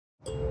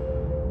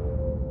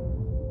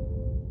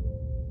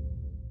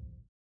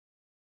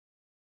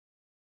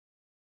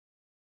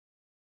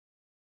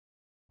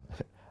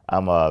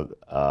I'm an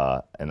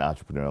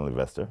entrepreneurial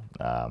investor.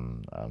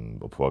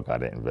 Before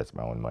God, I invest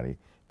my own money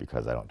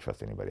because I don't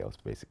trust anybody else,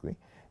 basically.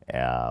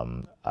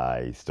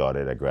 I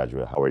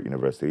graduated at Howard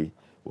University,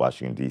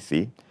 Washington,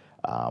 D.C.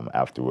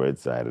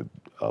 Afterwards, I had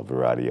a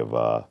variety of,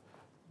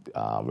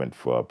 went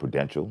for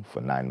Prudential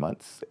for 9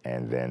 months,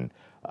 and then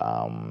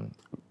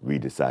we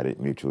decided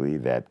mutually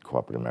that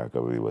corporate America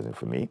really wasn't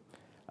for me.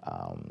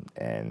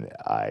 And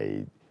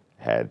I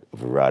had a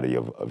variety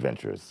of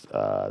ventures,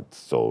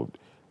 sold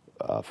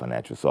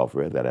financial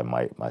software that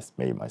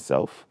made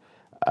myself.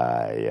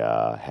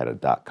 I had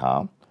a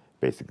 .com.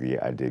 Basically,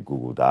 I did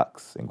Google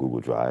Docs and Google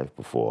Drive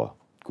before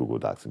Google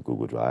Docs and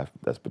Google Drive.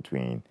 That's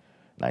between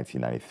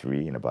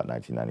 1993 and about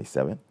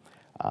 1997.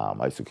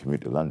 I used to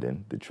commute to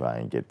London to try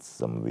and get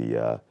some of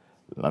the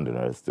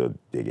Londoners to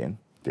dig in.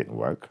 Didn't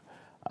work.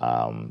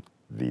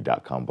 The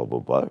 .com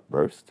bubble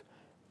burst.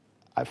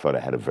 I thought I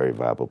had a very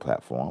viable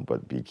platform,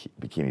 but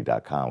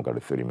Bikini.com got a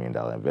 $30 million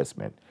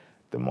investment.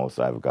 The most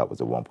I ever got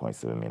was a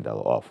 $1.7 million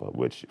offer,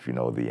 which, if you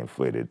know the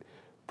inflated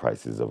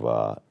prices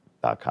of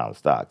 .com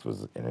stocks,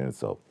 was an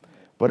insult.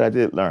 But I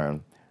did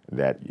learn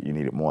that you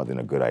needed more than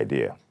a good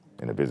idea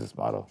in a business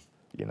model.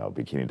 You know,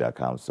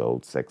 Bikini.com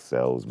sold, sex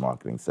sells,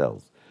 marketing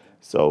sells.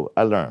 So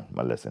I learned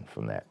my lesson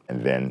from that.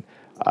 And then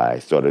I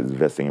started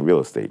investing in real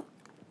estate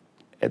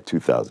at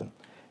 2000.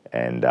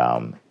 And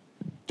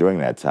during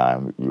that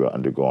time, we were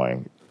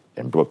undergoing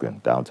in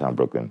Brooklyn, downtown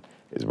Brooklyn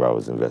is where I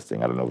was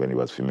investing. I don't know if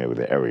anybody's familiar with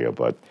the area,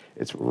 but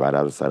it's right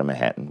outside of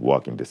Manhattan,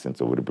 walking distance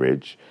over the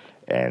bridge.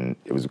 And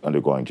it was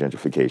undergoing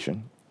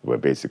gentrification, where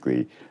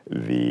basically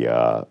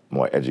the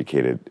more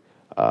educated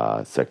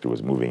sector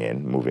was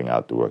moving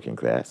out the working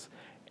class.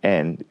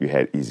 And you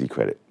had easy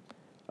credit.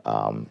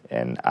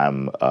 And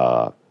I'm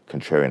a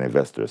contrarian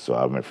investor, so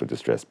I went for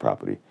distressed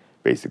property.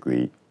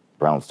 Basically,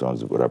 brownstones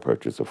is what I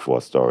purchased, a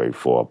four-story,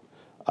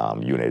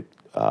 four-unit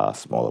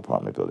small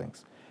apartment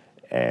buildings.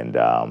 And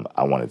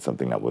I wanted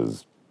something that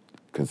was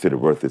considered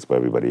worthless by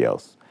everybody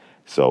else.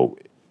 So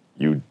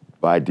you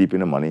buy deep in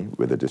the money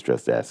with a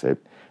distressed asset.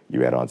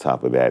 You add on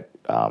top of that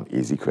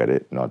easy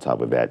credit, and on top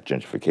of that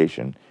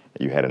gentrification,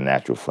 you had a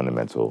natural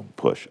fundamental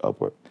push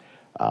upward.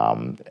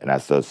 And I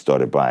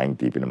started buying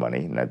deep in the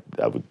money, and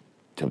I would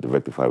attempt to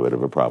rectify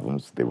whatever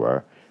problems they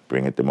were,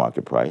 bring it to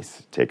market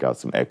price, take out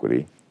some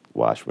equity,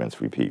 wash,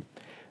 rinse, repeat.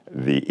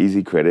 The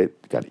easy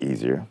credit got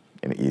easier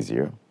and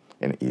easier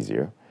and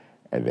easier,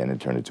 and then it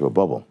turned into a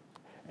bubble.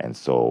 And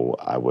so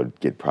I would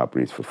get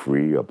properties for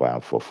free or buy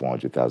them for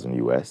 400,000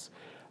 US.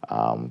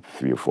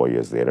 3 or 4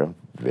 years later,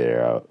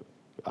 they're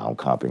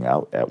comping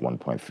out at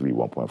 1.3,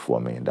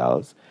 1.4 million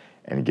dollars,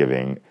 and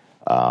giving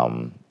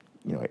 $80,000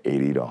 to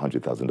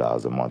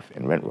 $100,000 a month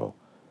in rent roll.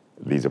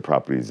 These are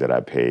properties that I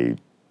paid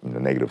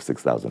negative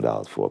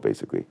 $6,000 for,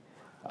 basically,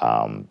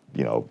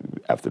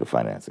 after the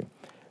financing.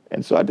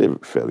 And so I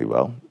did fairly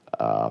well.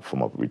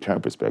 From a return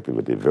perspective,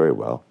 it did very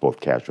well, both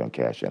cash on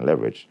cash and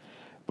leverage.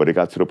 But it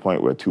got to the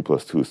point where 2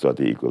 plus 2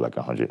 started to equal like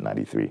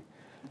 193.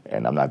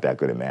 And I'm not that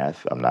good at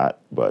math. I'm not,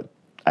 but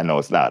I know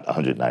it's not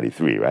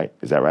 193, right?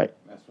 Is that right?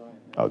 That's right.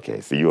 Okay,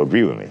 so you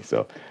agree with me.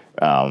 So,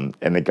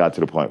 and it got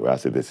to the point where I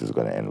said, this is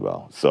going to end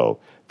well. So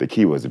the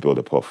key was to build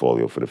a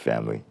portfolio for the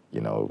family,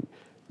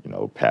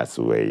 pass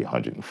away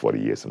 140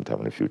 years sometime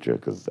in the future,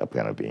 because I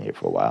plan on being here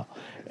for a while,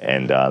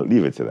 and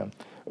leave it to them.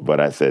 But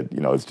I said,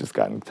 it's just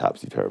gotten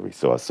topsy-turvy.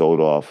 So I sold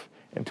off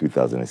in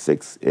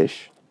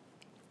 2006-ish.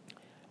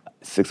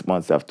 6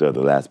 months after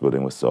the last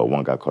building was sold,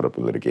 one got caught up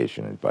in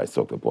litigation and probably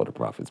soaked up all the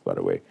profits, by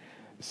the way.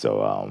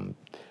 So,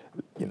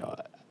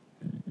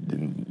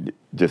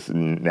 just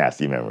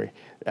nasty memory.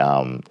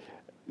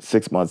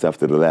 6 months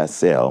after the last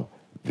sale,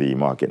 the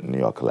market in New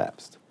York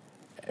collapsed.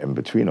 And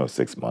between those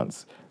 6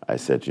 months, I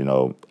said,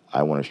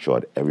 I want to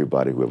short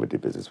everybody who ever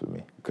did business with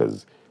me,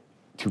 because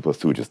 2 plus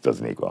 2 just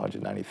doesn't equal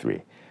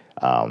 193.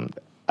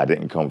 I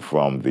didn't come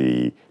from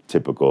the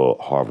typical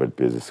Harvard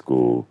Business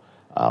School,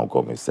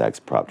 Goldman Sachs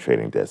prop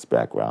trading desk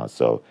background.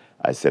 So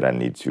I said I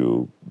need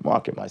to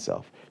market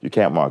myself. You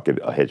can't market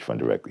a hedge fund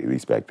directly, at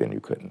least back then you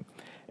couldn't.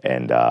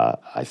 And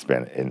I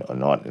spent an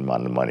inordinate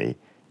amount of money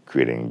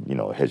creating,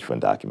 hedge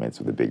fund documents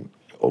with a big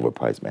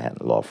overpriced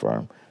Manhattan law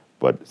firm.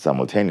 But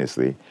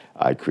simultaneously,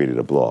 I created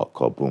a blog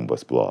called Boom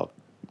Bust Blog,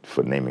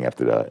 for naming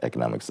after the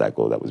economic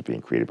cycle that was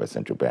being created by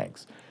central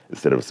banks.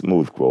 Instead of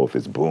smooth growth,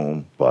 it's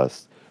boom,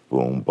 bust,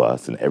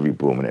 and every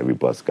boom and every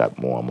bust got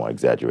more and more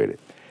exaggerated.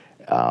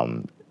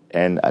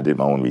 And I did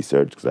my own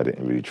research, because I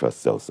didn't really trust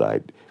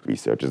sell-side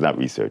research. It's not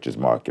research, it's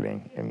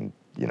marketing and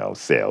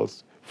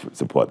sales,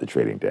 support the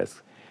trading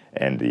desk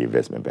and the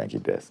investment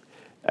banking desk.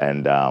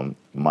 And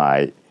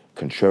my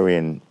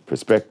contrarian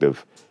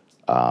perspective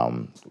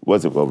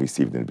wasn't well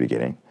received in the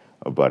beginning,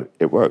 but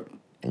it worked.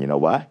 And you know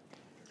why?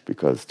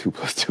 Because 2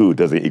 plus 2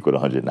 doesn't equal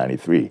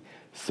 193.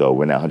 So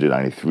when that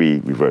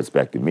 193 reverts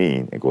back to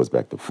mean and goes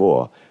back to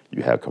 4,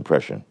 you have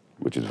compression,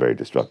 which is very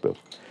destructive.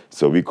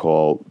 So we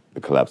called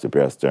the collapse of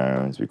Bear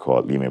Stearns, we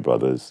called Lehman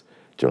Brothers,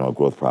 General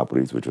Growth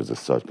Properties, which was the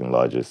second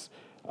largest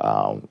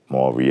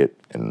mall REIT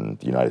in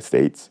the United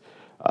States.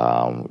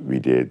 We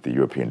did the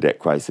European debt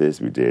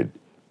crisis. We did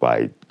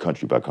by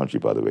country, by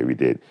the way. We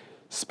did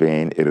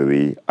Spain,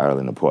 Italy,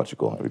 Ireland, and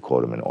Portugal, and we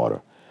called them in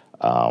order.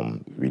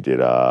 We did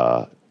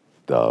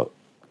the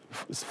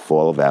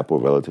fall of Apple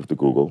relative to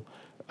Google,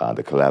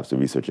 the collapse of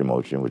Research in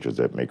Motion, which was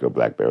the maker of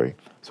BlackBerry.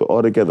 So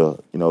altogether,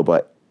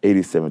 about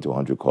 87 to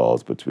 100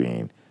 calls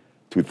between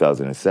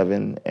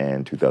 2007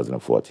 and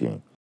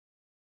 2014.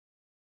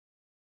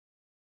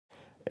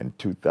 In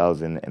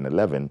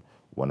 2011,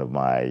 one of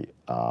my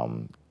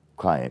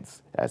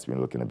clients asked me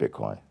to look into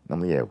Bitcoin. I'm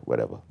like, yeah,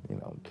 whatever,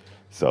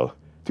 So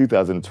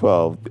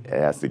 2012, I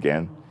asked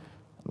again.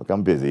 Look,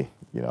 I'm busy.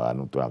 I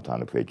don't have time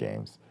to play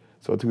games.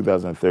 So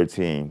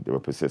 2013, they were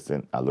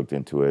persistent. I looked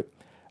into it.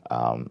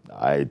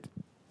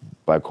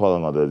 By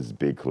calling all those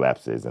big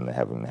collapses and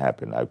having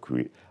happen,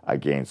 I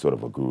gained sort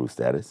of a guru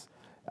status.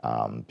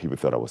 People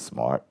thought I was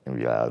smart. In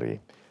reality,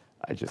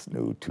 I just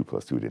knew 2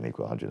 + 2 didn't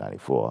equal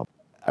 194.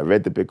 I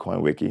read the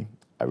Bitcoin wiki.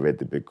 I read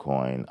the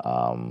Bitcoin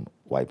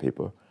white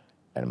paper,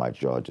 and my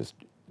jaw just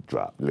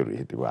dropped, literally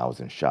hit the ground. I was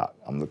in shock.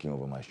 I'm looking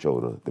over my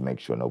shoulder to make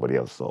sure nobody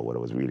else saw what I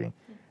was reading.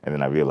 And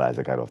then I realized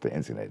I got off the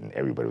internet and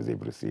everybody was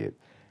able to see it.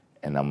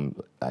 And I'm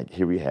like,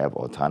 here we have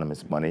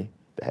autonomous money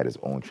that had its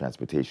own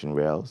transportation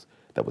rails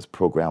that was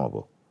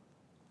programmable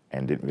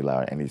and didn't rely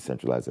on any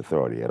centralized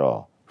authority at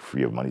all.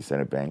 Free of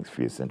money-centered banks,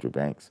 free of central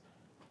banks.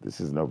 This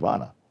is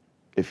nirvana,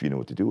 if you know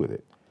what to do with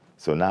it.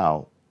 So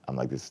now, I'm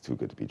like, this is too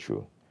good to be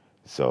true.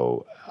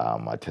 So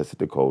I tested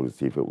the code to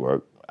see if it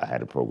worked. I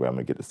had a program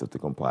to get the stuff to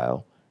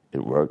compile. It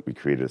worked. We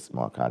created a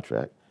smart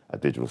contract, a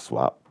digital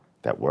swap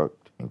that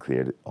worked and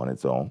cleared it on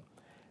its own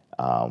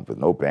with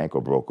no bank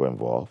or broker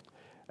involved.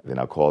 Then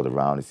I called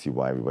around to see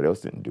why everybody else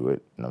didn't do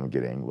it. And I'm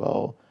getting,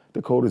 well,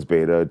 the code is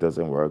beta, it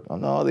doesn't work. Oh,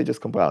 no, they just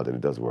compiled it,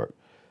 it does work.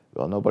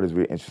 Well, nobody's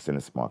really interested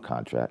in smart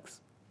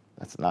contracts.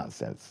 That's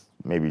nonsense.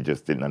 Maybe you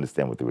just didn't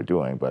understand what they were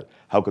doing, but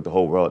how could the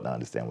whole world not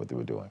understand what they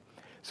were doing?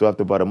 So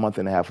after about a month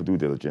and a half of due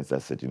diligence, I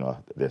said,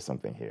 there's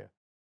something here.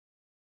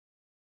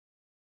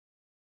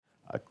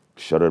 I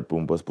shuttered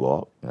Boom Bust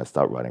Blog, and I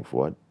started writing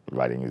for it.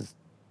 Writing is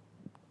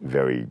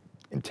very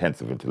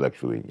intensive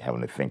intellectually,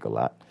 having to think a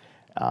lot.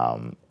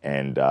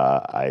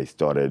 I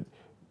started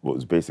what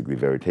was basically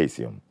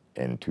Veritaseum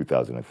in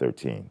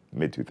 2013,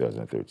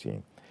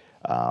 mid-2013.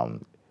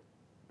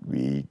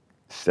 We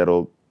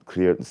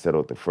cleared and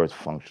settled the first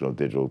functional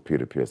digital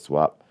peer-to-peer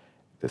swap,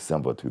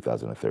 December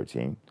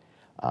 2013.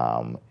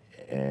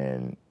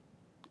 In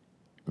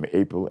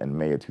April and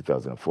May of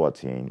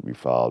 2014, we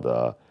filed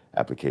an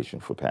application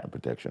for patent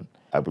protection.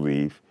 I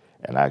believe,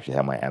 and I actually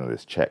had my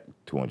analysts check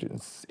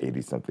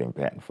 280-something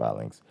patent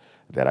filings,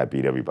 that I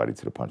beat everybody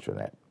to the punch on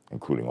that,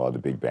 including all the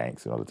big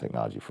banks and all the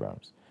technology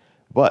firms.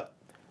 But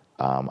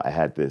I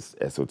had this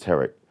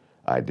esoteric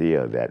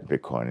idea that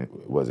Bitcoin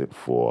wasn't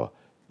for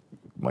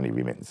money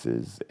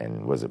remittances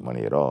and wasn't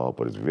money at all,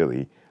 but it's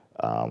really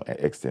an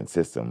extant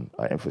system,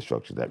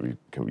 infrastructure that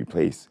can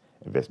replace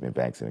investment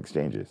banks and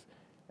exchanges.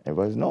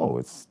 Everybody's, no,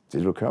 it's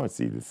digital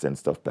currency to send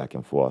stuff back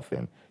and forth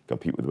and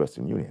compete with the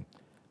Western Union.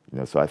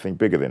 So I think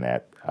bigger than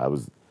that. I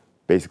was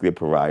basically a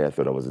pariah. I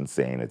thought I was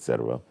insane, et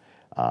cetera.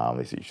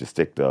 They said you should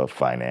stick to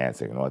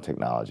finance and ignore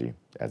technology,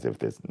 as if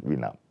there's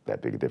really not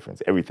that big a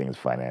difference. Everything is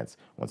finance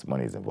once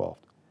money is involved.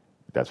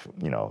 That's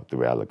the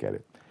way I look at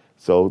it.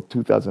 So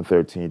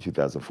 2013,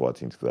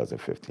 2014,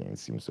 2015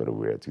 seems sort of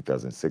weird.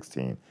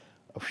 2016,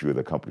 a few of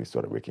the companies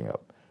started waking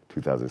up.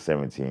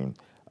 2017,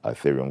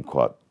 Ethereum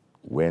caught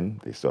wind.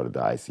 They started the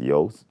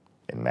ICOs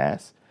en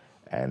masse,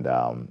 and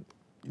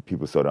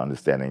people started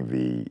understanding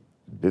the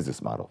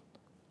business model,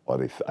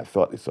 or I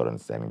thought they started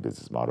understanding the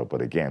business model.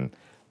 But again,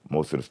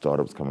 most of the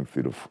startups coming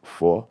through the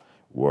fore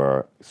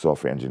were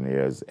software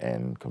engineers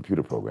and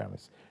computer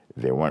programmers.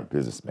 They weren't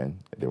businessmen.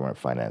 They weren't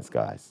finance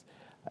guys.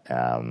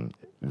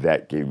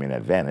 That gave me an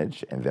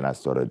advantage, and then I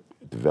started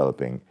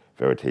developing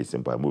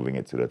Veritaseum by moving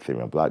it to the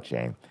Ethereum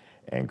blockchain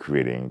and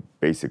creating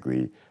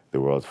basically the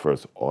world's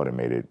first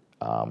automated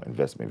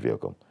investment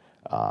vehicle,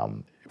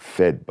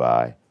 fed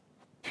by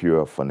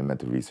pure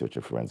fundamental research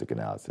and forensic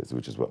analysis,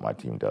 which is what my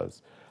team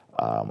does.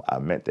 I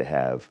meant to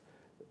have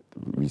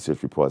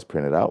research reports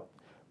printed out,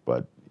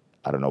 but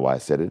I don't know why I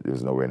said it. There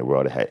was nowhere in the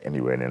world I had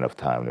anywhere in enough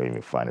time to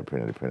even find it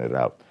printed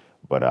out.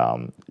 But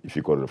if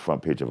you go to the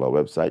front page of our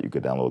website, you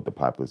could download the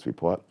Populous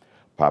report.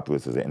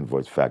 Populous is an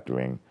invoice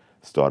factoring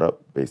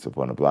startup based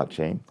upon the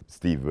blockchain.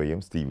 Steve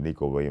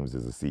Nico Williams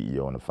is the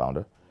CEO and the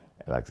founder.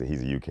 And like I said,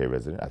 he's a UK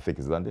resident. I think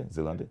it's London. Is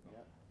it London?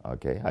 Yeah.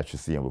 Okay, I should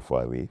see him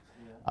before I leave.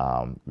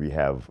 Yeah. We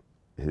have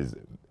his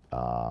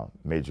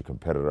major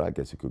competitor, I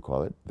guess you could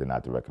call it. They're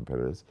not direct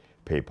competitors.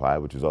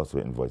 PayPal, which is also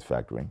invoice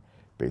factoring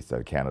based out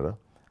of Canada.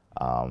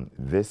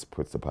 This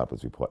puts the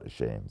Populous report to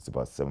shame. It's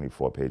about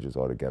 74 pages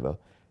altogether.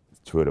 It's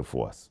tour de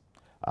force.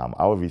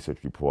 Our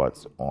research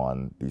reports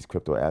on these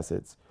crypto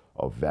assets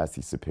are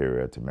vastly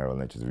superior to Merrill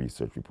Lynch's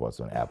research reports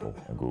on Apple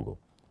and Google.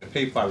 The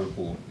PayPal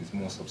report is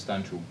more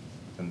substantial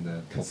than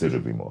the...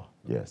 Considerably more,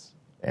 yes.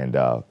 And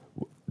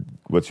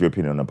what's your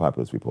opinion on the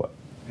Populous report?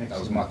 Excellent. That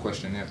was my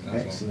question, yeah.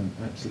 Excellent,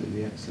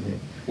 absolutely excellent.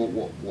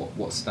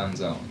 What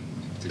stands out?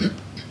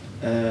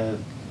 The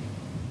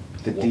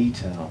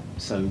detail.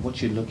 So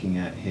what you're looking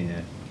at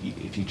here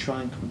if you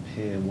try and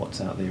compare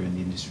what's out there in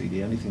the industry,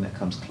 the only thing that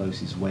comes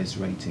close is WES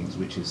ratings,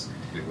 which is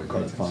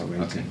qualifier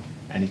rating. Okay.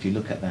 And if you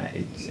look at that,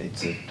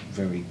 it's a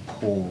very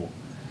poor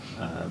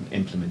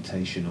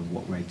implementation of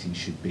what ratings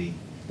should be.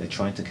 They're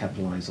trying to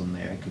capitalize on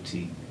their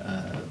equity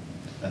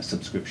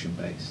subscription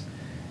base.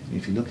 And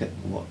if you look at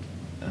what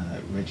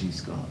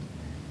Reggie's got,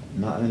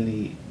 not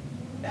only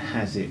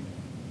has it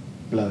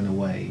blown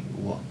away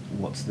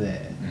what's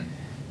there,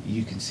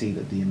 you can see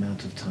that the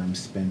amount of time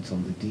spent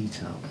on the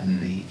detail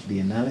and the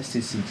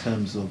analysis in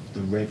terms of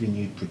the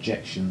revenue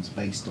projections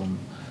based on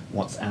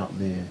what's out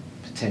there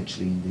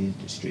potentially in the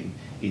industry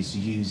is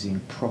using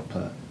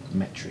proper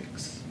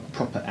metrics,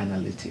 proper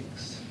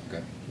analytics.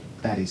 Okay.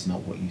 That is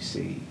not what you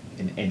see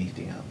in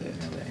anything out there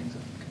today.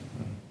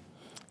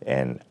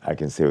 And I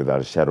can say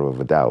without a shadow of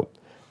a doubt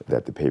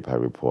that the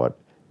PayPal report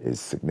is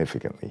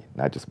significantly,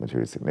 not just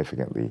materially,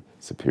 significantly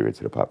superior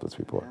to the Populous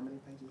report. How many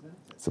pages is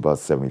that? It's about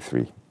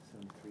 73.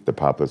 The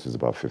Populous was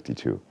about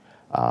 52.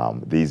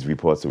 These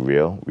reports are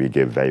real. We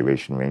give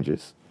valuation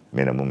ranges,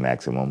 minimum,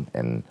 maximum,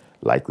 and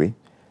likely.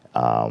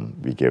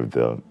 We give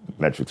the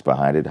metrics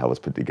behind it, how it's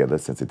put together,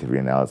 sensitivity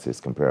analysis,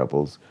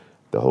 comparables,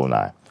 the whole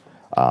nine.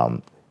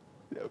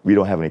 We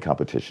don't have any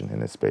competition in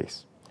this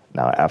space.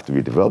 Now, after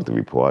we develop the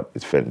report,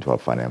 it's fed into our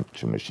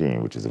financial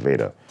machine, which is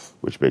Aveda,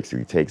 which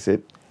basically takes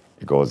it,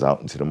 it goes out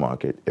into the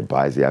market, it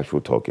buys the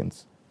actual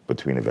tokens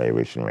between the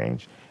valuation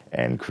range,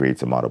 and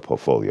creates a model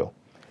portfolio.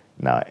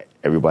 Now,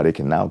 everybody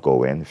can now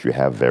go in, if you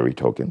have Veri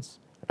tokens,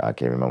 I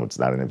can't remember, it's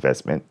not an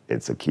investment,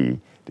 it's a key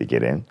to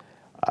get in.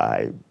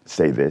 I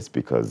say this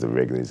because the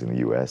regulators in the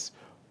US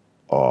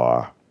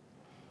are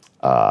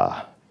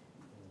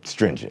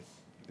stringent.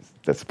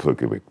 That's a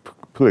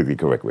politically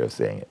correct way of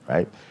saying it,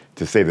 right?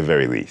 To say the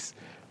very least.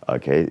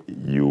 Okay,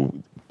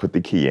 you put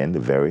the key in, the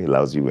Veri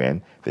allows you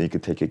in, then you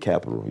can take your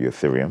capital, your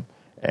Ethereum,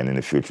 and in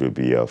the future it'll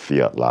be a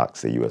fiat lock,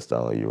 say US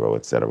dollar, euro,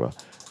 etc.,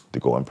 to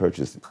go and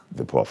purchase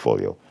the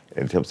portfolio.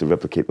 It attempts to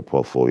replicate the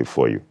portfolio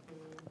for you.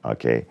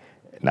 Okay,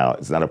 now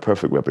it's not a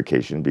perfect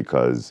replication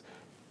because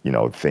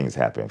things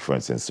happen. For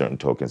instance, certain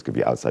tokens could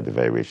be outside the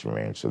valuation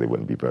range, so they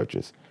wouldn't be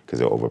purchased because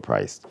they're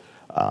overpriced.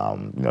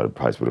 The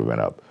price would have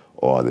went up,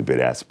 or the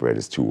bid-ask spread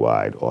is too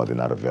wide, or they're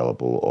not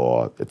available,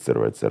 or et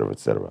cetera, et cetera, et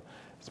cetera.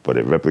 But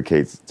it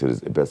replicates to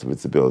the best of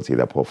its ability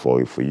that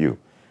portfolio for you,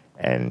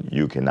 and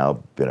you can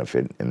now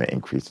benefit in the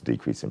increase or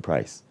decrease in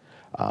price.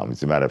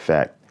 As a matter of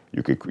fact,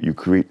 you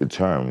create the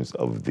terms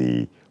of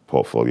the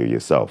portfolio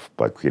yourself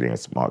by creating a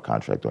smart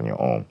contract on your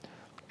own,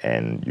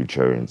 and you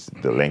change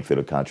the length of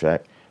the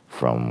contract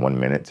from 1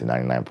 minute to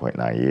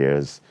 99.9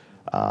 years,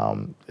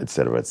 et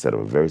cetera, et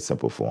cetera. Very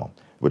simple form,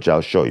 which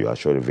I'll show you. I'll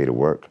show you the way to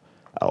work.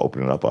 I'll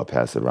open it up, I'll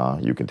pass it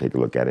around. You can take a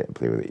look at it and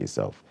play with it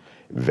yourself.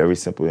 Very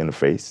simple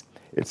interface.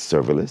 It's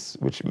serverless,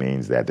 which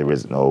means that there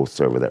is no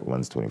server that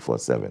runs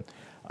 24/7.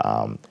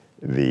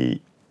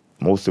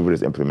 Most of it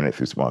is implemented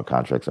through smart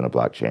contracts on a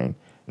blockchain.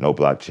 No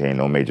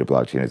major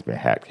blockchain has been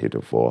hacked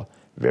heretofore,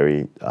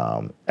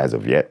 as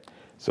of yet.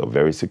 So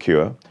very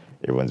secure.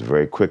 It runs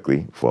very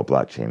quickly for a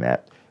blockchain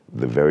app.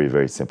 The very,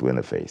 very simple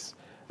interface.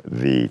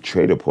 The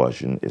trader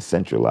portion is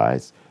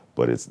centralized,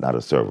 but it's not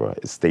a server.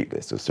 It's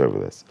stateless or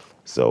serverless.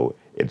 So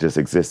it just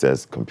exists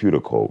as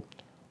computer code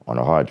on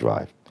a hard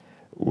drive.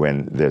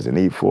 When there's a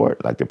need for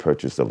it, like the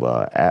purchase of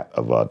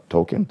a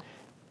token,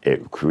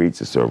 it creates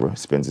a server,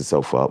 spins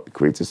itself up,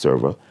 creates a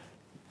server,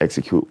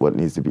 executes what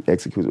needs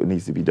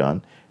to be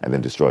done, and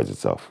then destroys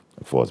itself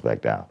and falls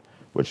back down.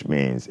 Which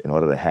means in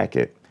order to hack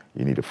it,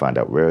 you need to find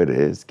out where it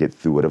is, get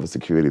through whatever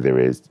security there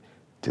is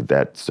to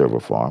that server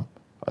farm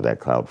or that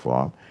cloud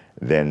farm.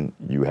 Then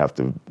you have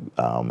to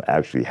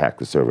actually hack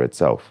the server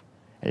itself.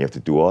 And you have to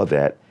do all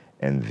that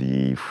in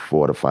the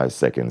 4 to 5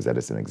 seconds that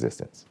it's in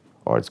existence,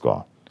 or it's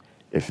gone.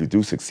 If you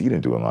do succeed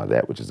in doing all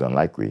that, which is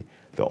unlikely,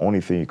 the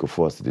only thing you can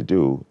force it to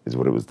do is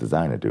what it was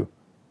designed to do,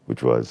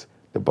 which was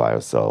to buy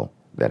or sell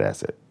that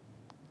asset.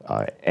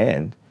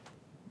 And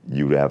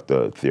you would have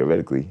to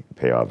theoretically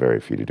pay our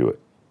Veri fee to do it.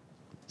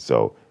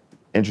 So,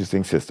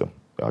 interesting system,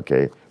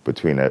 okay?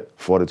 Between a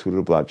fortitude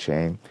of the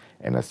blockchain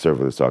and a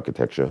serverless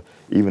architecture,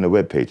 even the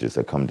web pages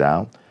that come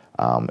down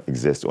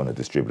exist on a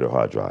distributed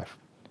hard drive.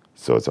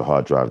 So it's a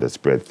hard drive that's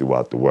spread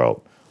throughout the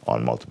world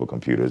on multiple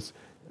computers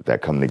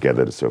that come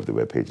together to serve the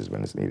web pages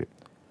when it's needed.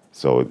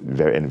 So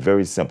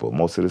very simple.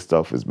 Most of the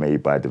stuff is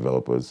made by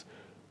developers,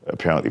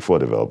 apparently for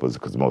developers,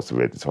 because most of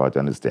it is hard to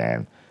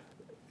understand.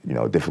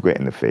 Difficult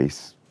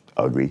interface,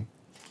 ugly,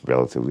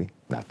 relatively.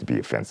 Not to be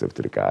offensive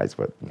to the guys,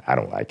 but I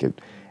don't like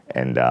it.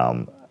 And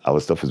our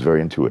stuff is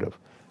very intuitive.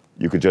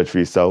 You could judge for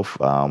yourself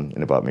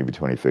in about maybe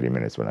 20, 30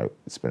 minutes when I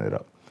spin it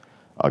up.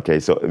 Okay,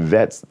 so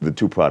that's the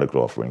two product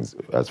offerings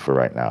as for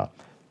right now.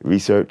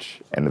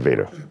 Research and the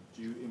Veda.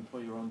 Do you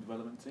employ your own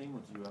development team, or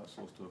do you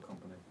outsource to a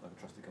company, like a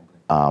trusted company?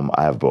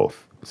 I have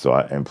both. So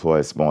I employ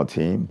a small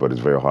team, but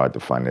it's very hard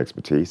to find the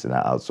expertise, and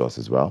I outsource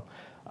as well.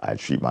 I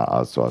treat my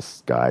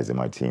outsourced guys in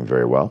my team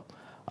very well,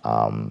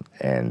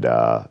 and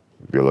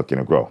we're looking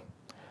to grow.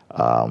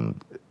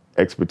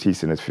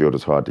 Expertise in this field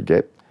is hard to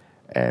get,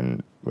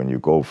 and when you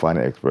go find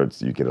the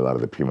experts, you get a lot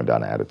of the prima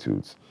donna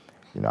attitudes.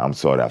 I'm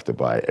sought after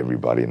by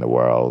everybody in the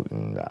world,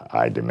 and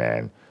I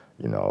demand,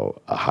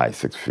 a high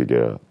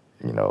six-figure,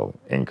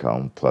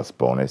 income plus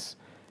bonus.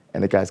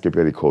 And the guys can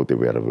barely quote their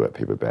way out of a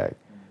paper bag.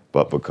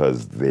 But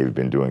because they've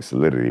been doing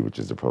Solidity, which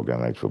is the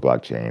program language for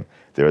blockchain,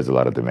 there is a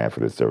lot of demand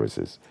for their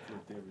services.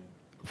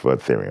 For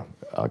Ethereum,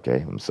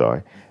 okay, I'm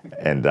sorry.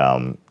 And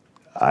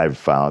I've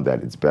found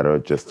that it's better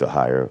just to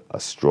hire a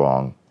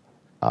strong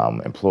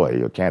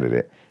employee or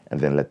candidate and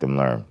then let them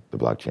learn the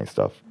blockchain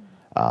stuff.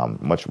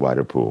 Much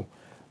wider pool.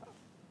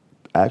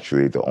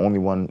 Actually, the only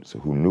one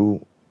who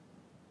knew,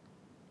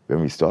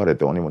 when we started,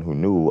 the only one who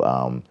knew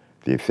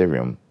the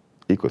Ethereum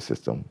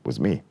ecosystem was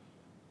me.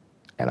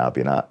 And I'll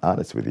be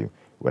honest with you,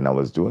 when I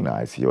was doing the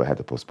ICO, I had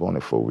to postpone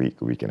it for a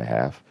week and a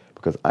half,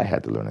 because I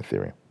had to learn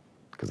Ethereum,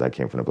 because I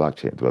came from the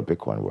blockchain, the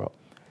Bitcoin world.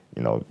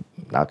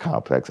 Not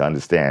complex. I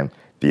understand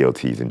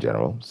DLTs in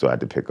general, so I had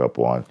to pick up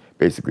on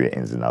basically the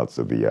ins and outs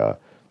of the,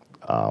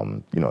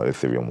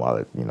 Ethereum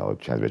wallet,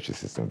 transmission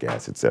system,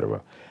 gas,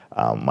 etc.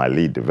 My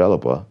lead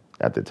developer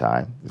at the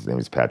time, his name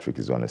is Patrick,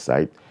 he's on the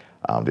site,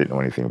 didn't know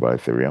anything about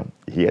Ethereum.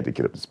 He had to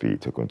get up to speed.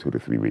 It took him 2 to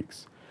 3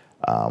 weeks.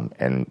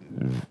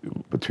 And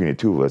between the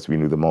two of us, we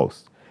knew the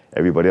most.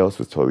 Everybody else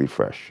was totally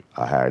fresh.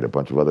 I hired a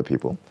bunch of other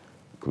people,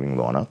 including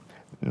Lorna.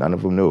 None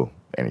of them knew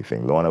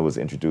anything. Lorna was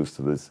introduced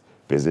to this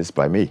business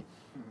by me.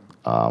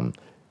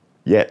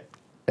 Yet,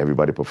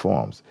 everybody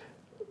performs.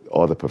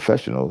 All the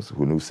professionals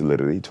who knew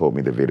Solidity told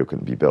me the Veda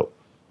couldn't be built.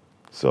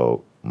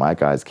 So my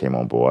guys came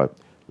on board,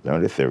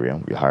 learned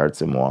Ethereum, we hired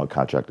some more,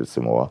 contracted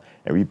some more,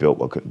 and we built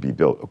what couldn't be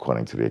built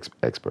according to the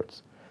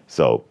experts.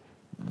 So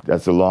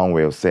that's a long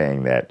way of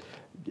saying that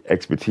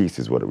expertise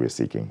is what we're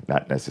seeking,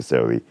 not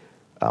necessarily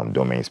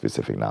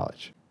domain-specific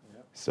knowledge.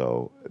 Yep.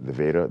 So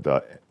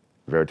the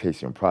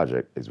Veritaseum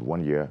project is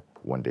 1 year,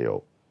 1 day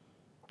old.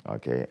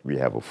 Okay, we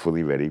have a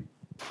fully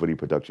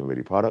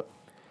production-ready product.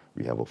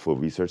 We have a full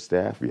research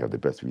staff. We have the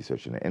best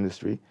research in the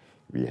industry.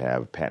 We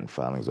have patent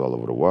filings all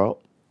over the world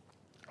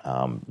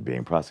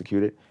being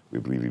prosecuted. We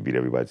believe we beat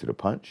everybody to the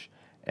punch,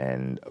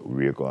 and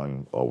we're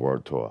going a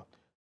world tour.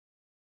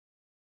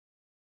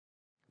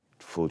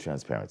 Full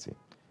transparency.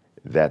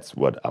 That's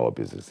what our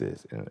business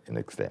is in an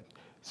extent.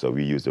 So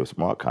we use those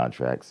smart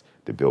contracts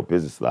to build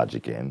business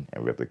logic in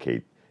and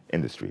replicate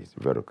industries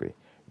vertically.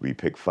 We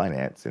pick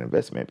finance and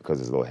investment because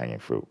it's low-hanging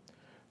fruit.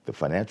 The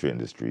financial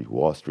industry,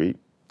 Wall Street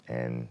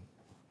and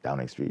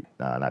Downing Street,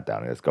 not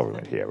Downing, that's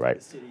government here, right?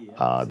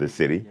 The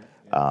city,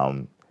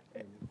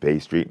 Bay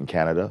Street in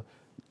Canada,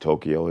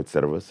 Tokyo,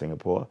 etc.,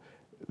 Singapore.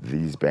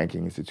 These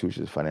banking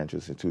institutions, financial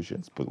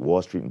institutions, but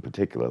Wall Street in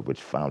particular,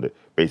 which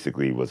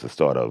basically was the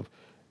start of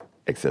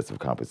excessive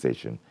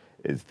compensation,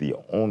 is the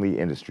only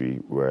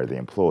industry where the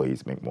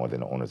employees make more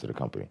than the owners of the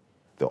company.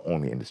 The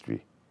only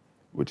industry,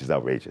 which is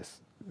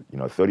outrageous.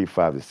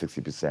 35 to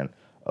 60%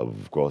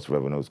 of gross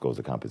revenues goes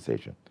to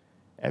compensation.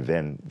 And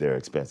then their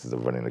expenses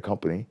of running the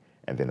company,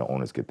 and then the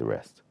owners get the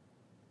rest.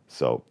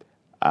 So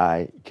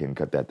I can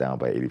cut that down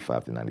by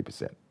 85 to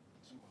 90%.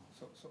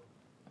 So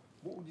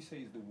what would you say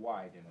is the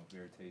why then of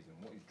Veritaseum?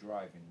 What is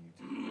driving you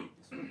to create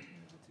this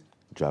innovative?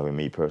 Driving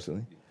me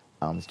personally?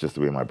 It's just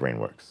the way my brain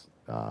works.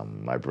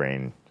 My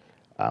brain,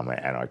 I'm an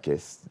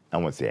anarchist. I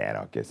wouldn't say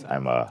anarchist.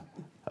 I'm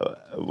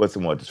what's the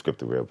more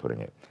descriptive way of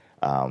putting it?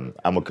 I'm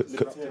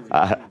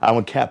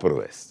a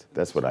capitalist.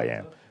 That's what I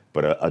am.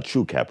 But a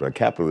true capitalist. A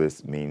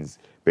capitalist means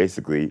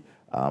basically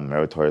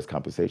meritorious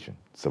compensation,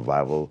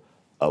 survival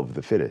of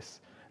the fittest,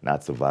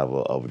 not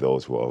survival of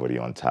those who are already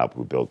on top,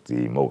 who built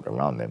the moat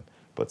around them,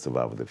 but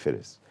survival of the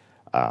fittest.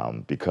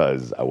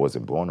 Because I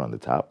wasn't born on the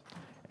top,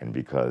 and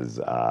because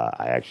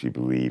I actually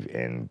believe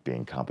in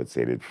being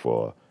compensated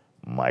for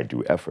my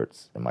due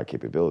efforts and my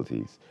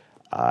capabilities,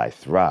 I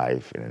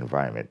thrive in an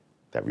environment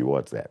that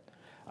rewards that.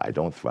 I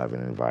don't thrive in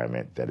an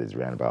environment that is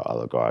ran by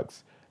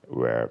oligarchs,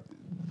 where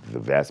the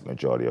vast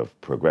majority of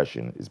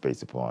progression is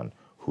based upon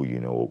who you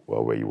know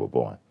or where you were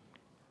born.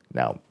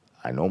 Now,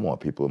 I know more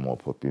people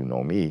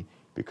know me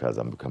because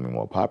I'm becoming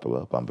more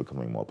popular, but I'm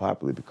becoming more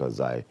popular because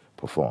I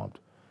performed.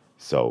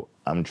 So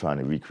I'm trying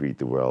to recreate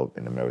the world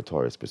in a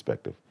meritorious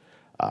perspective,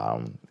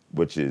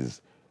 which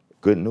is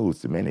good news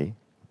to many,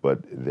 but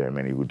there are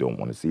many who don't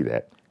want to see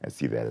that and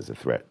see that as a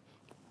threat.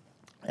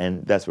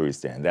 And that's where we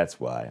stand. That's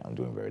why I'm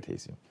doing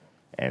Veritaseum.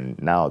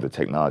 And now the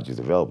technology is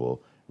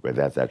available where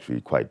that's actually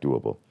quite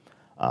doable.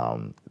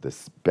 The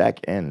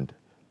back end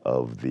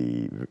of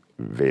the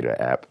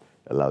Veda app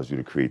allows you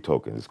to create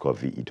tokens. It's called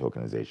VE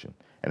tokenization.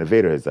 And the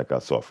Veda is like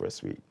our software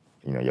suite.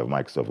 You have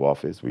Microsoft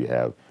Office, we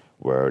have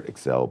Word,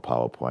 Excel,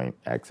 PowerPoint,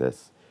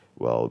 Access.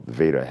 Well, the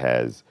Veda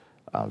has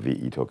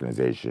VE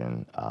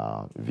tokenization,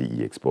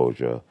 VE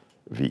exposure,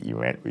 VE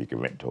rent, where you can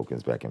rent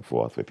tokens back and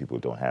forth for people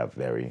who don't have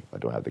or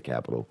don't have the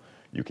capital.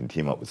 You can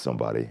team up with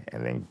somebody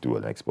and then do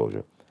an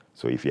exposure.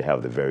 So if you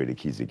have the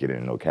keys to get in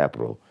and no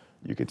capital,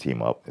 you could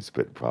team up and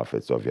split the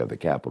profit. So if you have the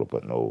capital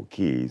but no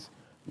keys,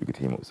 you could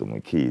team up with someone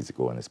with keys to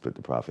go in and split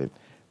the profit.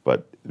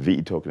 But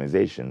VE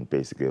tokenization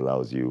basically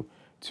allows you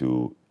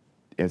to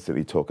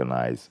instantly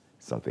tokenize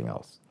something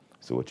else.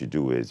 So what you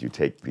do is you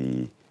take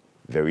the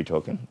Veri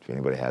token, if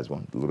anybody has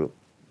one, the little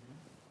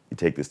you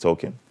take this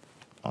token,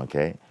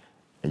 okay,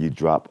 and you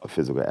drop a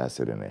physical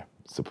asset in there.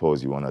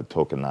 Suppose you want to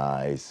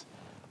tokenize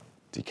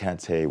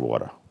decante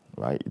water,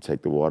 right? You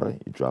take the water,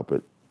 you drop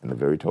it in the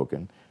very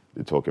token,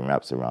 the token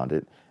wraps around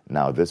it.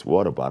 Now this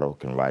water bottle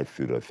can ride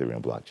through the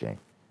Ethereum blockchain,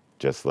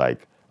 just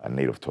like a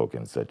native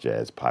token such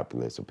as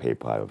Populous or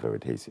PayPal or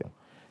Veritaseum.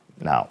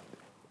 Now,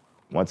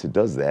 once it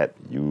does that,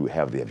 you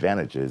have the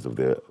advantages of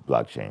the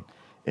blockchain.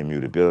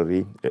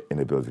 Immutability,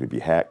 inability to be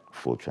hacked,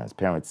 full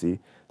transparency,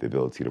 the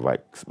ability to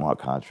write smart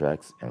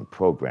contracts and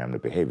program the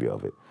behavior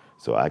of it.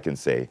 So I can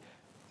say,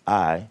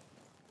 I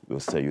will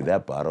sell you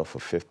that bottle for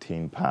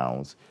 15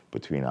 pounds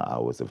between the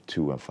hours of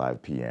 2 and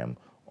 5 p.m.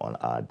 on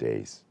odd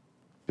days,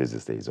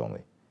 business days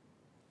only.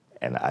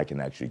 And I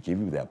can actually give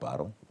you that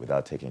bottle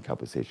without taking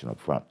compensation up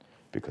front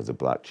because the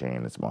blockchain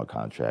and smart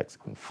contracts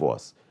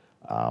enforce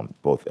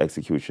both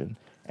execution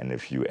and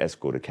if you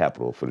escrow the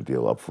capital for the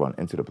deal up front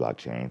into the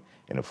blockchain,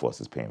 it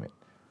enforces payment.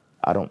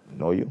 I don't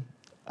know you.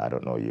 I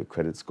don't know your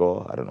credit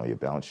score. I don't know your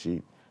balance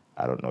sheet.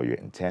 I don't know your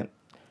intent.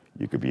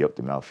 You could be up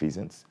to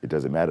malfeasance. It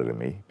doesn't matter to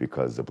me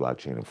because the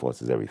blockchain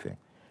enforces everything.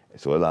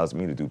 So it allows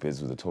me to do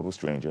business with a total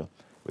stranger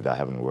without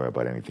having to worry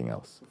about anything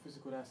else. So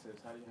physical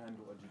assets, how do you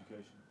handle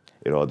adjudication?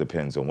 It all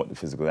depends on what the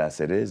physical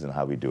asset is and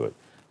how we do it.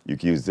 You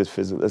can use this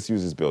physical, let's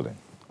use this building,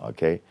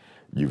 okay?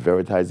 You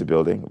veritize the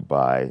building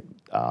by,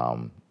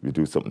 you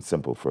do something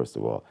simple first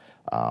of all,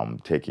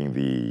 taking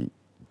the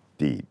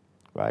deed,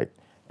 right?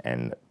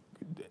 And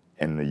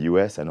in the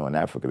US, I know in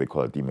Africa, they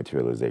call it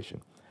dematerialization.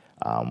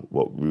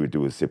 What we would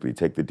do is simply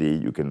take the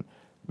deed, you can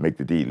make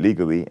the deed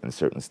legally in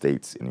certain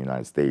states in the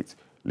United States,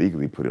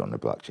 legally put it on the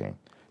blockchain.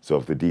 So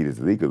if the deed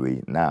is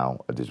legally now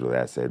a digital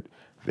asset,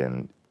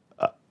 then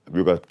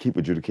we're going to keep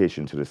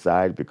adjudication to the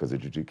side because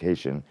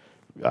adjudication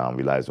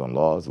relies on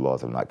laws.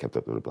 Laws have not kept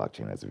up with the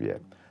blockchain as of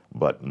yet.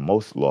 But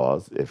most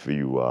laws,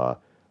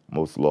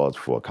 most laws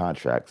for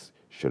contracts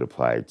should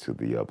apply to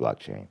the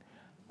blockchain.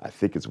 I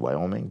think it's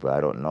Wyoming, but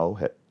I don't know.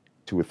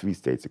 2 or 3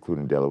 states,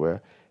 including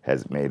Delaware,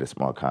 has made a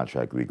smart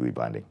contract legally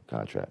binding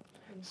contract.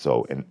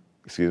 So,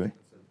 excuse me?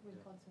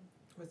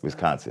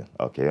 Wisconsin.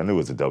 Okay, I knew it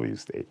was a W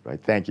state,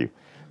 right? Thank you.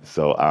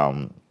 So,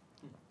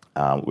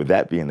 with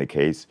that being the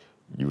case,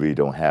 you really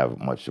don't have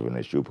much of an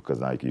issue because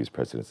now you can use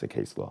precedents and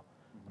case law.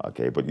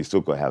 Okay, but you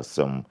still gonna have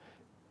some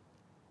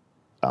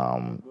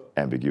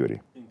ambiguity.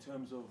 In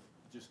terms of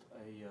just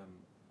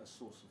a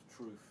source of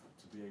truth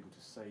to be able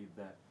to say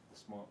that the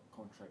smart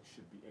contract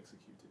should be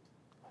executed.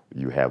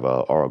 You have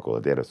an oracle,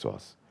 a data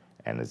source.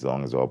 And as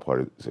long as all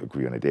parties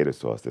agree on a data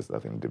source, there's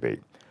nothing to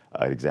debate.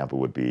 An example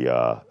would be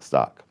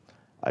stock.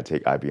 I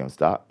take IBM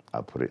stock,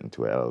 I put it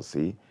into an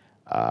LLC,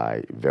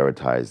 I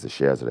veritize the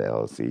shares of the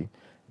LLC.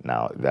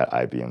 Now that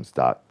IBM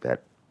stock,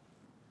 that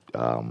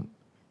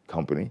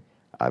company,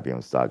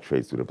 IBM stock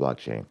trades through the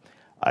blockchain.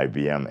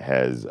 IBM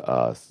has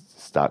a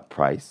stock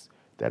price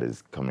that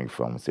is coming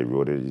from, say,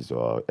 Reuters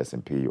or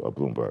S&P or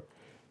Bloomberg.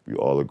 We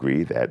all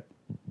agree that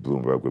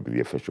Bloomberg would be the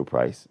official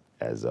price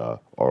as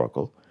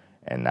Oracle.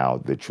 And now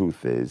the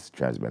truth is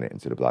transmitted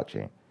into the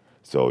blockchain.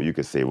 So you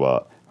could say,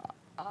 well,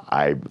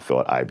 I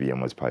thought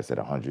IBM was priced at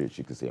 100.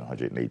 You could say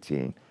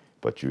 118,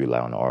 but you rely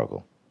on the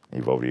Oracle.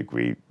 You've already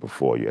agreed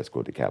before you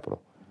escrow the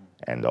capital.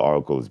 And the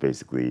Oracle is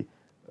basically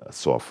a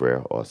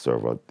software or a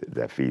server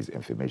that feeds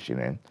information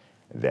in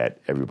that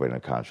everybody in the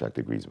contract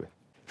agrees with.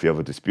 If you have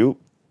a dispute,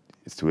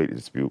 it's too late to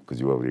dispute because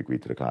you already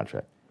agreed to the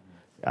contract.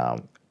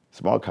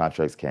 Smart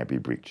contracts can't be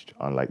breached,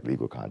 unlike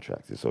legal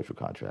contracts and social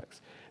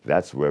contracts.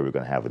 That's where we're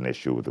going to have an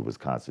issue with the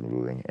Wisconsin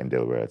ruling and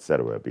Delaware, et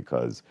cetera,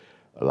 because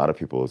a lot of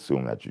people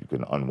assume that you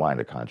can unwind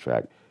a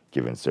contract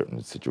given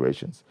certain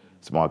situations.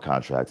 Smart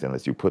contracts,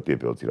 unless you put the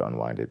ability to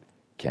unwind it,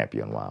 can't be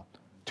unwound.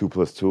 2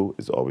 plus 2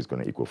 is always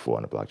going to equal 4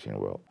 in the blockchain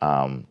world.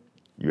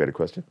 You had a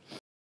question?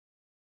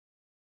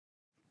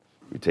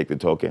 We take the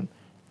token,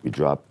 we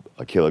drop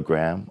a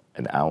kilogram,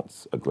 an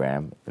ounce, a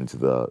gram into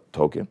the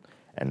token,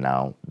 and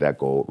now that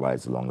gold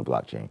rides along the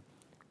blockchain.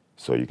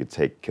 So you could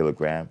take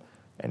kilogram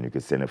and you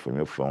could send it from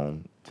your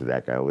phone to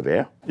that guy over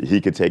there. He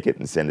could take it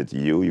and send it to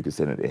you. You could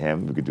send it to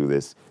him. We could do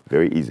this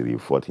very easily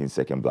with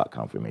 14-second block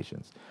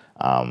confirmations.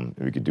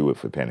 We could do it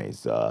for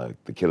pennies. The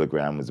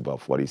kilogram is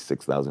about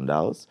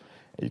 $46,000,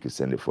 and you could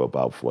send it for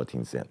about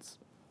 14 cents.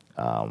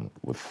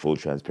 With full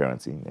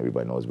transparency,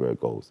 everybody knows where it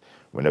goes.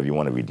 Whenever you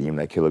want to redeem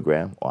that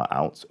kilogram or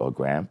ounce or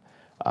gram,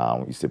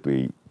 you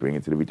simply bring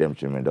it to the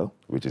redemption window,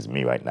 which is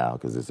me right now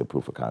because it's a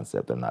proof of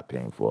concept. I'm not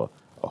paying for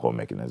a whole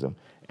mechanism,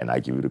 and I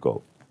give you the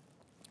gold.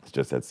 It's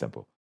just that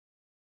simple.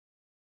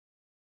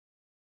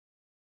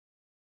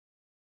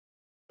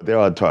 There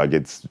are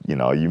targets, you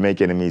know, you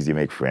make enemies, you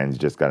make friends, you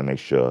just got to make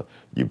sure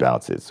you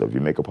balance it. So if you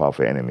make a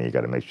powerful enemy, you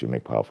got to make sure you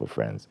make powerful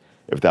friends.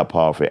 If that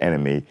powerful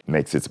enemy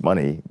makes its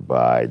money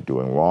by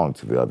doing wrong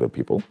to the other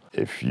people,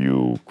 if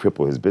you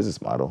cripple his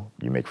business model,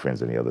 you make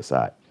friends on the other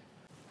side.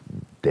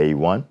 Day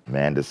one,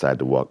 man decided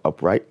to walk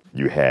upright.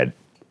 You had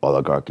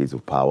oligarchies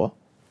of power,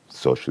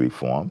 socially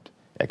formed,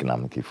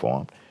 economically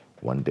formed.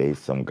 One day,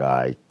 some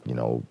guy, you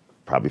know,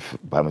 probably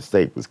by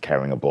mistake, was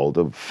carrying a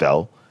boulder,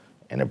 fell,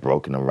 and it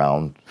broke in a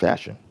round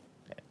fashion.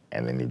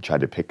 And then he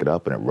tried to pick it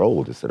up and it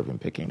rolled instead of him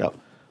picking it up.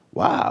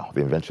 Wow,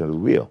 the invention of the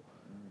wheel.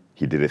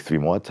 He did it 3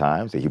 more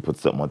times and he put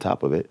something on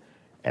top of it,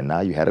 and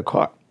now you had a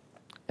cart.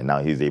 And now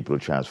he's able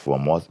to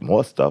transform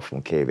more stuff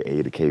from cave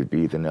A to cave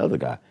B than the other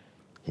guy.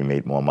 He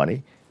made more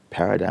money.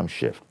 Paradigm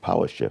shift,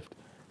 power shift.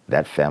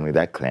 That family,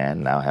 that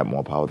clan now have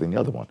more power than the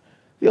other one.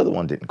 The other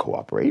one didn't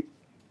cooperate.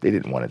 They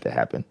didn't want it to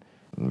happen.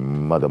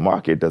 Mother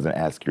Market doesn't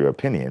ask your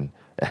opinion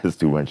as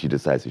to when she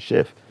decides to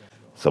shift.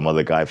 Some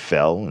other guy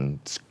fell and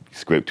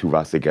scraped 2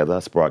 rocks together,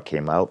 a spark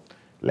came out,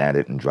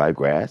 landed in dry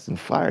grass, and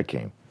fire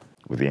came.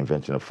 With the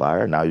invention of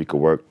fire, now you could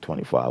work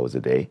 24 hours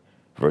a day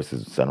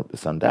versus sun up to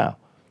sundown.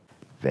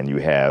 Then you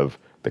have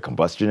the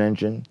combustion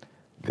engine,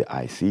 the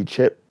IC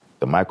chip,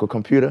 the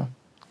microcomputer,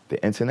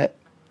 the internet,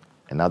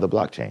 and now the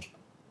blockchain.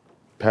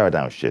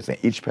 Paradigm shifts, and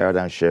each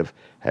paradigm shift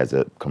has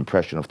a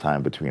compression of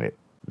time between it.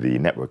 The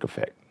network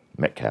effect,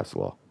 Metcalfe's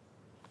law.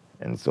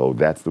 And so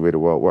that's the way the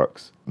world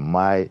works.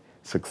 My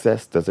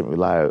success doesn't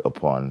rely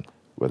upon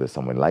whether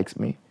someone likes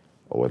me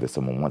or whether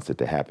someone wants it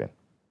to happen.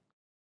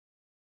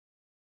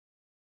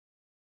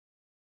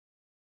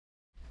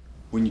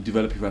 When you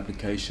develop your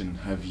application,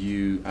 have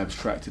you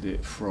abstracted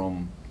it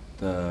from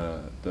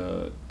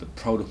the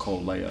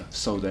protocol layer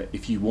so that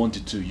if you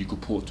wanted to, you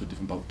could port to a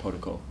different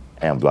protocol?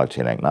 I am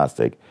blockchain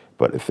agnostic,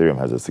 but Ethereum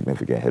has a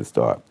significant head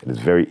start. It is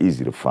very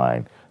easy to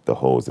find the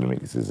holes and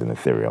weaknesses in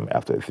Ethereum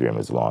after Ethereum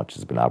is launched.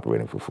 It's been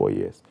operating for 4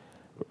 years,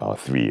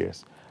 3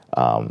 years.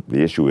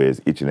 The issue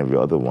is each and every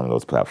other one of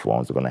those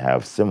platforms are going to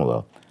have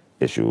similar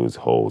issues,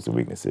 holes, and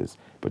weaknesses,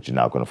 but you're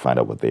not going to find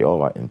out what they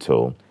are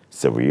until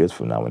several years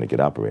from now when they get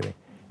operating.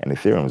 And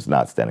Ethereum is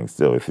not standing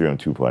still. Ethereum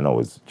 2.0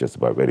 is just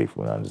about ready,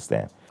 from what I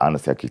understand.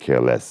 Honestly, I could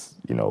care less,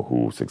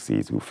 who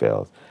succeeds, who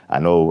fails. I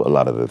know a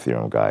lot of the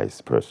Ethereum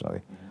guys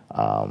personally.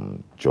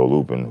 Joe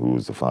Lubin,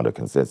 who's the founder of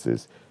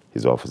Consensus,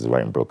 his office is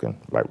right in Brooklyn,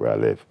 right where I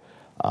live.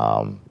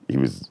 He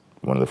was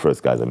one of the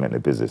first guys I met in the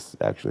business,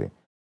 actually.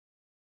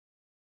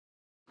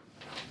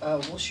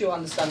 What's your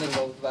understanding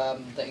of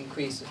the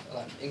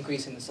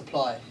increasing the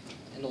supply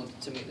in order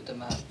to meet the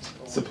demand?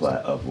 Supply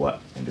of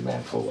what and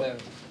demand for what?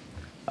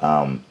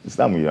 Ethereum. It's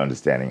not your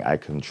understanding. I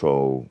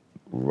control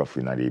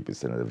roughly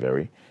 98% of the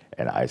Veri,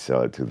 and I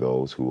sell it to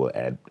those who will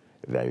add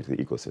value to the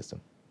ecosystem.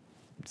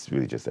 It's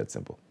really just that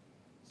simple.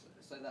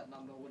 So that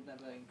number would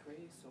never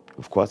increase? Or?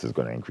 Of course it's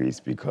going to increase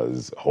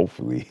because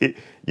hopefully,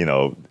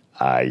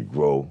 I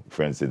grow.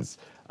 For instance,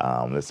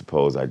 let's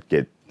suppose I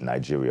get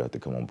Nigeria to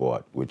come on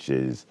board, which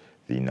is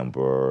the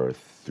number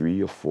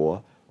 3 or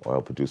 4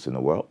 oil producer in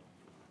the world,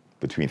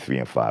 between 3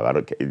 and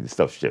 5.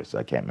 Stuff shifts, so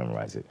I can't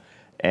memorize it.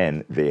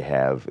 And they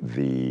have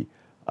the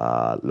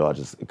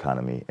largest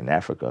economy in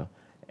Africa,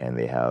 and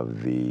they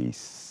have the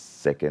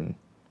 2nd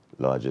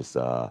largest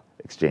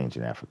exchange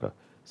in Africa.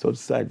 So I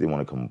decided they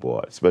want to come on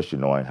board, especially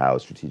knowing how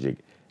strategic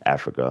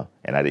Africa,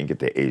 and I didn't get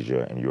to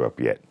Asia and Europe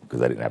yet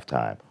because I didn't have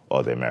time,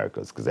 or the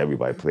Americas, because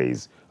everybody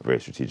plays a very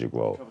strategic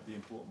role. Covered the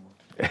important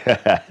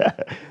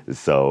one.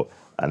 So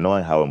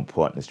knowing how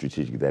important and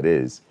strategic that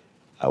is,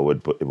 it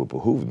would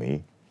behoove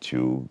me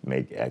to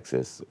make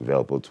access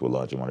available to a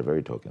large amount of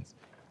Veri tokens,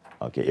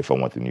 okay, if I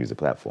want to use the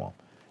platform.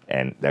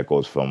 And that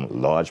goes from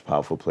large,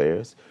 powerful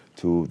players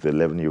to the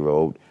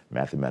 11-year-old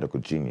mathematical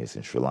genius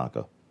in Sri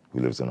Lanka who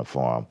lives on a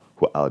farm,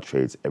 who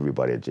outtrades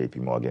everybody at JP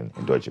Morgan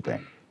and Deutsche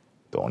Bank.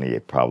 The only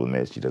problem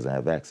is she doesn't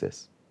have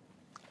access.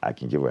 I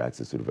can give her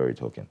access to the Veri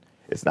token.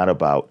 It's not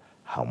about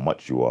how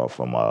much you are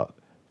from a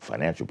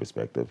financial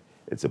perspective.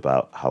 It's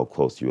about how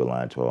close you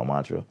align to our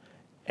mantra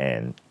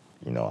and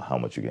how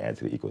much you can add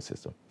to the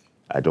ecosystem.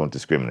 I don't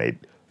discriminate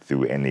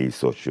through any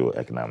social,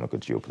 economic, or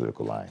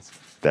geopolitical lines.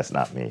 That's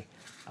not me.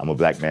 I'm a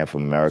black man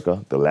from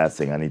America. The last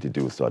thing I need to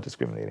do is start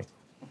discriminating.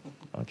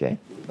 Okay?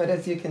 But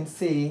as you can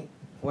see,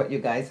 what you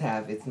guys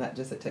have, it's not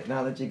just a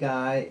technology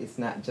guy, it's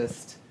not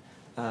just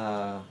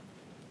a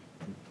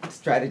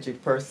strategy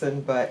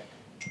person,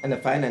 and a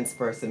finance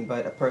person,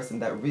 but a person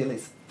that really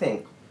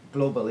think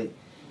globally.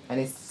 And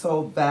it's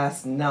so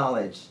vast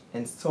knowledge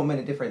and so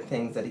many different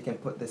things that he can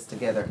put this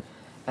together.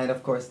 And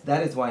of course,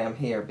 that is why I'm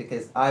here,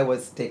 because I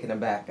was taken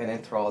aback and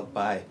enthralled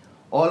by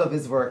all of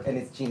his work and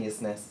his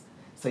geniusness.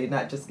 So you're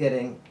not just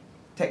getting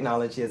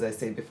technology, as I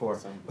said before,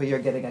 but you're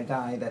getting a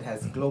guy that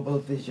has global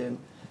vision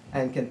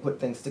and can put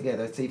things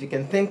together. So if you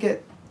can think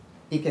it,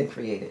 he can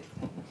create it.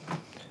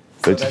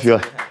 So I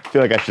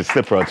feel like I should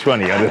slip her a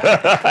 20.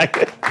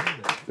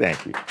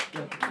 Thank you.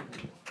 Yeah.